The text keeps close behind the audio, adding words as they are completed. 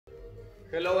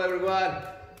Hello everyone!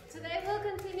 Today we'll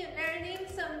continue learning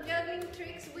some juggling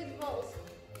tricks with balls.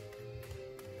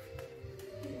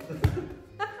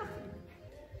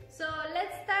 So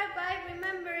let's start by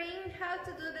remembering how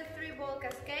to do the 3-ball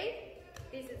cascade.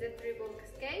 This is the 3-ball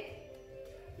cascade.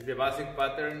 It's the basic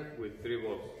pattern with 3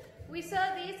 balls. We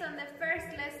saw this on the first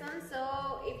lesson,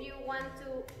 so if you want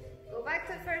to go back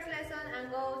to the first lesson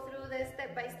and go through the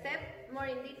step by step more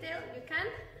in detail, you can.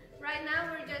 Right now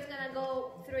we're just gonna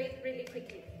go through it really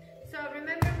quickly. So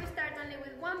remember, we start only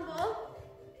with 1 ball,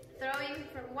 throwing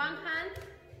from one hand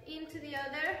into the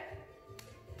other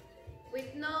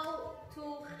with no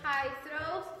too high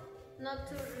throws, not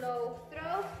too low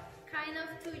throws, kind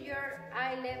of to your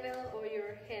eye level or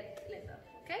your head level,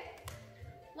 okay?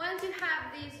 Once you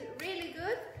have this really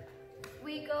good,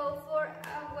 we go for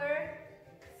our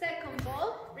second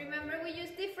ball. Remember, we use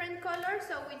different colors,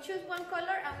 so we choose one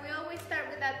color and we always start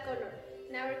with that color.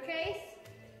 In our case,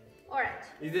 orange.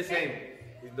 It's the same.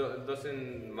 It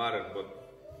doesn't matter,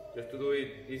 but just to do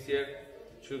it easier,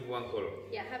 choose one color.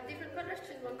 Yeah, have different colors,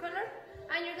 choose one color.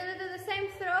 And you're gonna do the same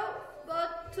throw,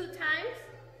 but 2 times,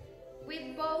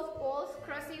 with both balls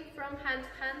crossing from hand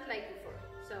to hand like before.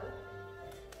 So,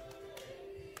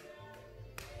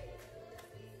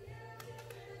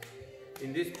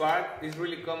 in this part, it's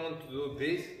really common to do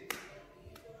this.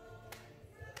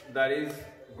 That is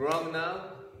wrong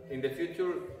now. In the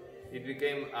future, it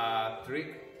became a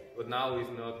trick, but now it's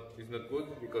not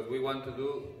good because we want to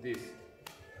do this.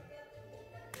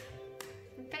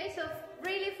 okay, so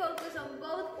really focus on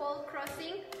both ball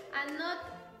crossing and not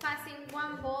passing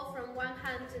one ball from one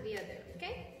hand to the other,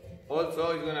 okay?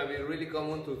 Also, it's gonna be really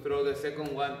common to throw the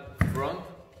second one front.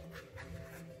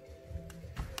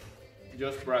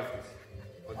 Just practice.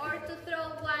 Or to throw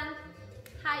one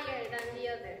higher than the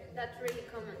other. That's really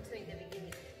common too in the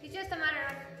beginning. It's just a matter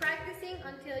of practicing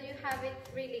until you have it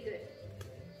really good.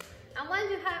 And once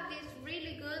you have this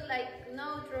really good, like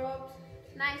no drops,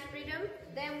 nice rhythm,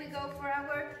 then we go for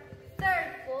our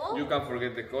third ball. You can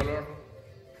forget the color.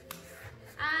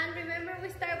 And remember, we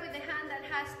start with the hand that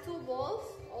has 2 balls,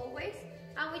 always.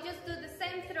 And we just do the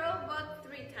same throw, but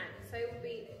 3 times. So it will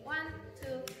be 1,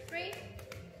 2, 3.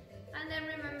 And then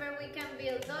remember, we can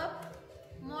build up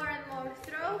more and more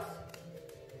throws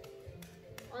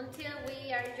until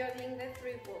we are juggling the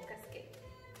 3-ball cascade.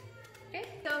 Okay,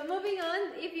 so moving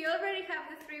on, if you already have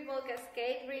the 3-ball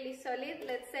cascade really solid,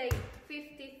 let's say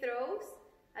 50 throws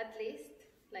at least,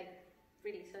 like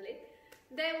really solid,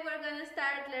 then we're gonna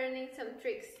start learning some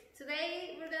tricks.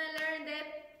 Today we're gonna learn the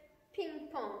ping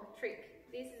pong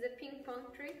trick. This is a ping pong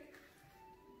trick.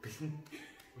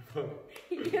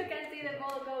 You can see the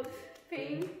ball go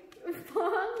ping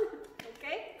pong,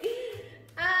 okay?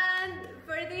 And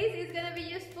for this, it's gonna be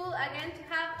useful again to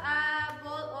have a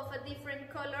ball of a different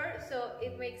color, so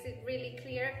it makes it really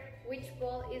clear which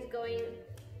ball is going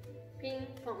ping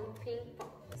pong, ping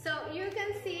pong. So you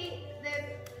can see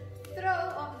the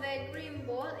throw of the green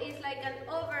ball is like an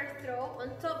overthrow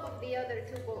on top of the other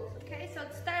 2 balls, okay? So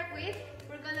to start with,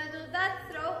 we're gonna do that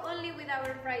throw only with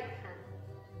our right hand.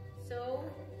 So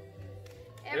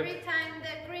every time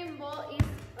the green ball is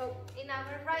in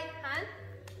our right hand,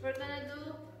 we're gonna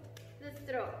do the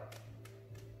throw.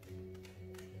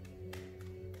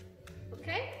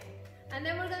 Okay? And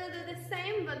then we're gonna do the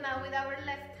same, but now with our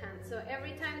left hand. So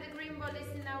every time the green ball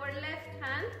is in our left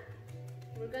hand,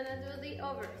 we're gonna do the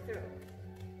overthrow.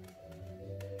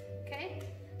 Okay?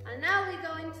 And now we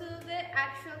go into the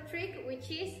actual trick, which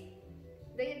is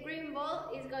the green ball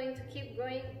is going to keep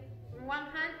going from one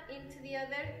hand into the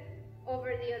other,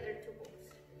 over the other 2 balls.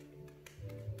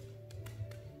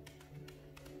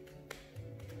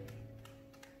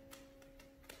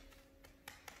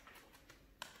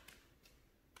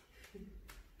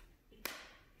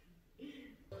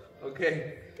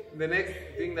 Okay, the next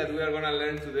thing that we are gonna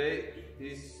learn today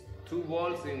is 2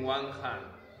 balls in one hand.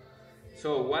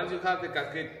 So once you have the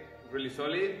cascade really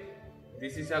solid,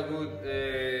 this is a good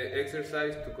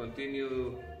exercise to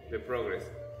continue the progress.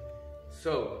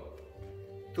 So,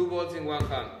 2 balls in one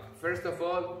hand. First of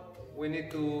all, we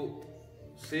need to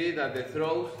see that the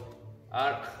throws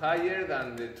are higher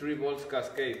than the 3 balls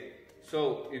cascade.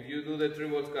 So if you do the 3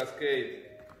 balls cascade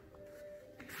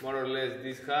more or less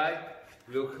this high,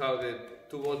 look how the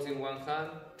 2 balls in one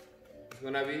hand is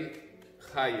gonna be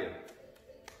higher.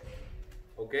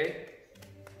 Okay?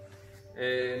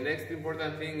 Next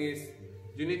important thing is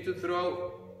you need to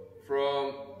throw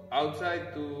from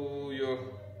outside to your,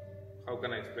 how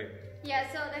can I explain?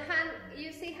 Yeah, so the hand,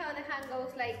 you see how the hand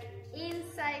goes like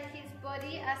inside his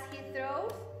body as he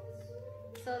throws?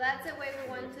 So that's the way we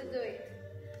want to do it.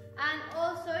 And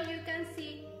also you can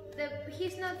see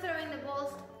he's not throwing the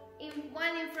balls in one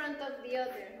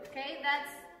other, okay?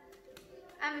 That's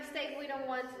a mistake we don't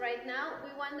want right now.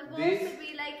 We want the balls This to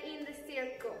be like in the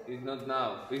circle. is not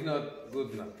now. It's not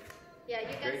good now. Yeah,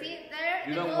 you can Okay. see there.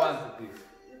 You the don't balls, want this.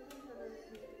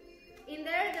 in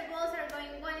there, the balls are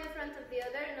going one in front of the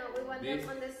other. No, we want This. them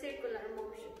on the circular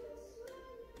motion.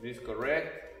 This correct.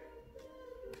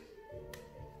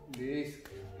 This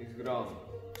is wrong.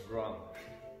 Wrong.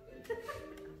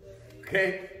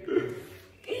 Okay?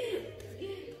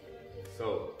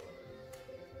 So,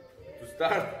 to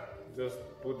start, just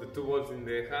put the 2 balls in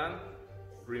the hand.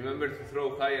 Remember to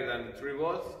throw higher than 3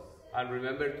 balls. And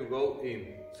remember to go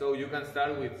in. So you can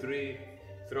start with 3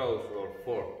 throws or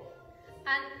 4.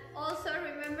 And also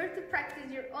remember to practice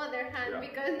your other hand, Yeah,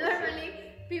 because for sure. normally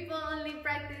people only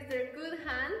practice their good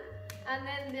hand, and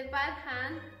then the bad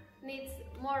hand needs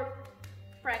more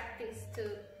practice to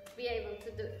be able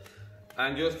to do it.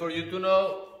 And just for you to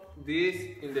know, this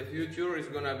in the future is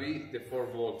gonna be the 4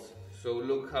 balls. So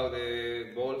look how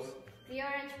the balls, The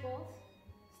orange balls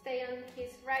stay on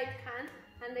his right hand,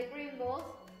 and the green balls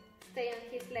stay on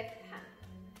his left hand.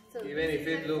 So Even this if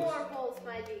is it the looks- 4 balls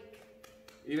magic.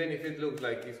 even if it looks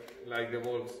like the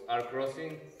balls are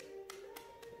crossing,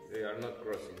 they are not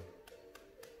crossing.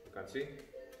 You can see?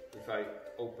 If I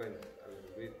open a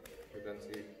little bit, you can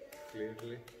see it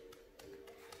clearly.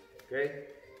 Okay?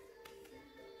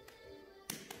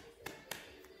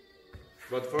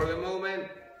 But for the moment,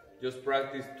 just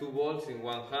practice 2 balls in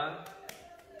one hand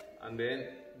and then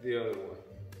the other one.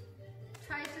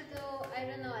 Try to do, I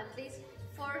don't know, at least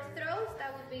 4 throws.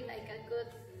 That would be like a good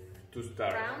To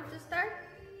start. round to start.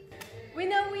 We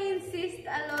know we insist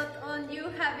a lot on you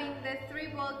having the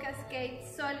 3-ball cascade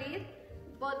solid,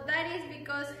 but that is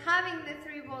because having the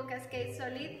 3-ball cascade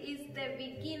solid is the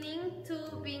beginning to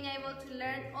being able to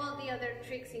learn all the other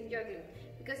tricks in juggling.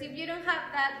 Because if you don't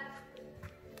have that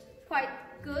quite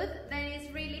good, then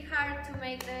it's really hard to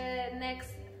make the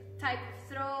next type of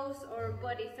throws or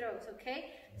body throws,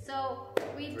 okay? So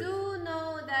we do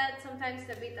know that sometimes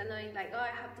it's a bit annoying, like, oh,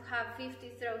 I have to have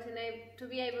 50 throws to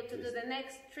be able to do the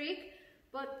next trick,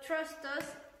 but trust us,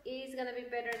 it's gonna be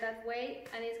better that way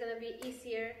and it's gonna be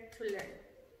easier to learn.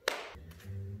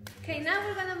 Okay, now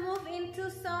we're gonna move into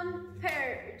some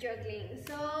pair juggling.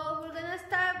 So we're gonna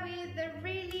start with the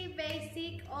really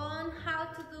basic on how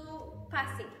to do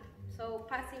passing. So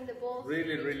passing the balls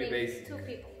Really between basic. 2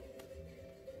 people.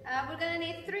 We're gonna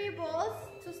need 3 balls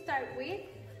to start with,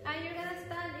 and you're gonna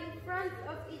stand in front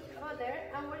of each other,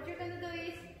 and what you're gonna do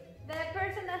is the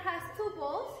person that has 2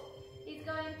 balls is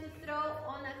going to throw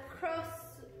on a cross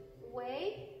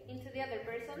way into the other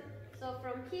person. So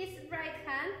from his right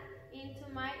hand into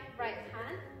my right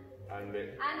hand, And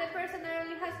and the person that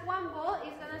only has 1 ball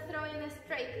is gonna throw in a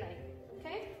straight line.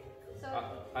 Okay? So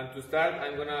and to start,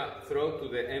 I'm gonna throw to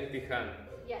the empty hand.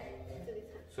 yeah, to this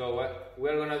hand. So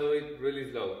we're gonna do it really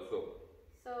slow.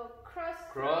 So cross,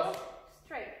 Cross. throw,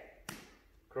 straight.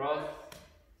 Cross,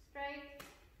 Straight,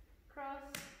 cross,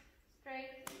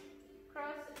 straight,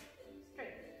 cross,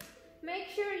 straight. Make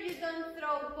sure you don't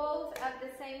throw both at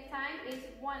the same time, it's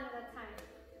one at a time.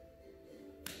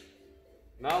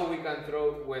 now we can throw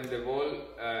when the ball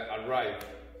arrives.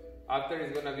 After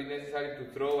it's gonna be necessary to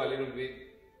throw a little bit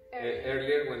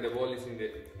earlier when the ball is in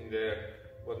the air.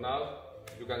 But now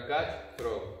you can catch,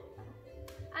 throw.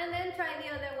 And then try the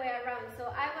other way around. So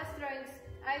I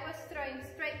was throwing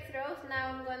straight throws, now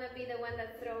I'm gonna be the one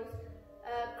that throws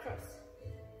cross.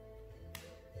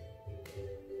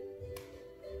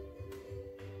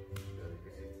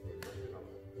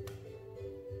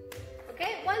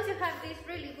 Okay, once you have this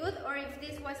really good, or if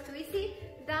this was too easy,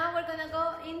 now we're gonna go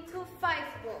into 5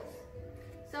 balls.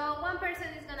 So one person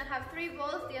is gonna have 3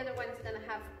 balls, the other one is gonna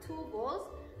have 2 balls,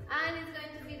 and it's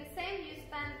going to be the same. You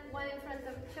stand one in front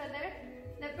of each other.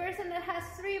 The person that has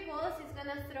 3 balls is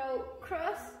gonna throw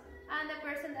cross, and the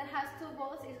person that has 2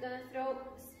 balls is gonna throw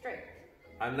straight.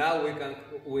 And now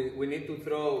we need to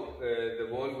throw the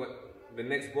ball, the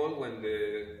next ball when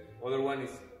the other one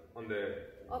is on the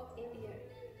Up in the air.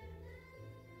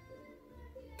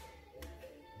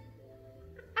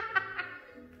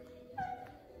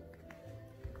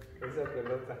 esa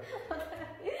pelota.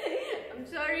 I'm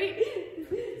sorry.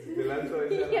 Te lanzo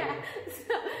esa. Yeah,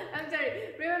 so, I'm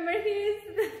sorry. Remember, he's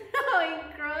throwing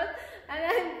cross and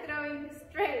I'm throwing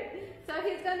straight. So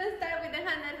he's gonna start with the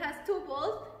hand that has 2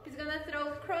 balls. He's gonna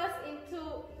throw cross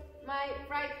into my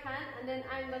right hand, and then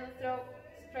I'm gonna throw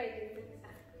straight into his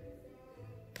hand.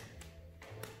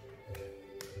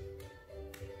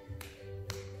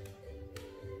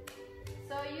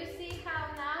 So you see how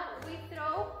now we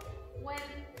throw when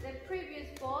the previous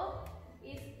ball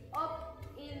is up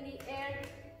in the air,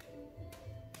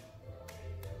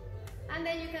 And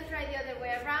then you can try the other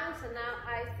way around. So now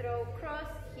I throw cross,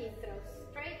 he throws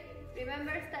straight.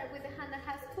 Remember, start with the hand that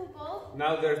has 2 balls.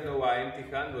 Now there's no empty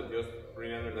hand, but just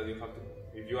remember that you have to,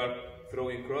 if you are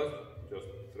throwing cross, just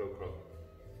throw cross.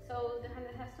 So the hand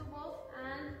that has 2 balls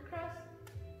and cross,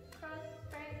 cross,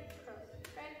 straight, cross,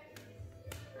 straight.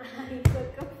 I got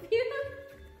confused.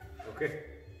 Okay.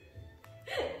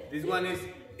 This one is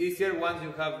easier once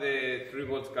you have the 3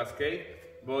 balls cascade,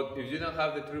 but if you don't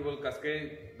have the 3 ball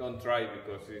cascade, don't try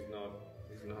because it's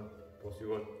not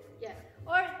possible. Yeah.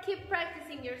 Or keep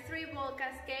practicing your 3 ball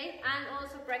cascade and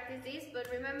also practice this, but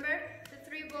remember the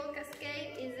 3 ball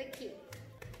cascade is the key.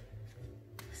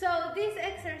 So these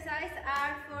exercises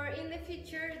are for in the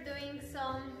future doing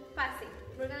some passing.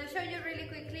 We're going to show you really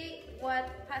quickly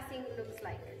what passing looks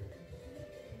like.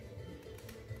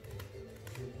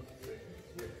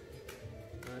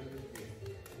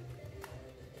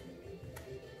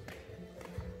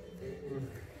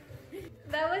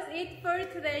 That was it for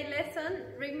today's lesson.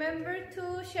 Remember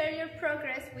to share your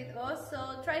progress with us,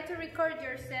 so try to record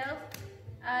yourself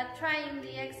trying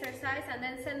the exercise and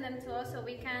then send them to us so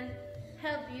we can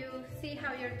help you see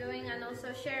how you're doing and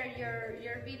also share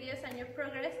your videos and your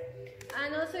progress.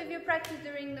 And also if you practice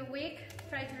during the week,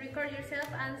 try to record yourself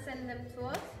and send them to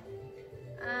us.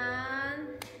 And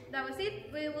that was it.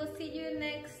 We will see you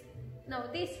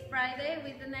this Friday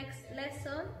with the next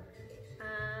lesson.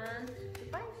 And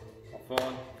goodbye. Have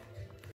fun.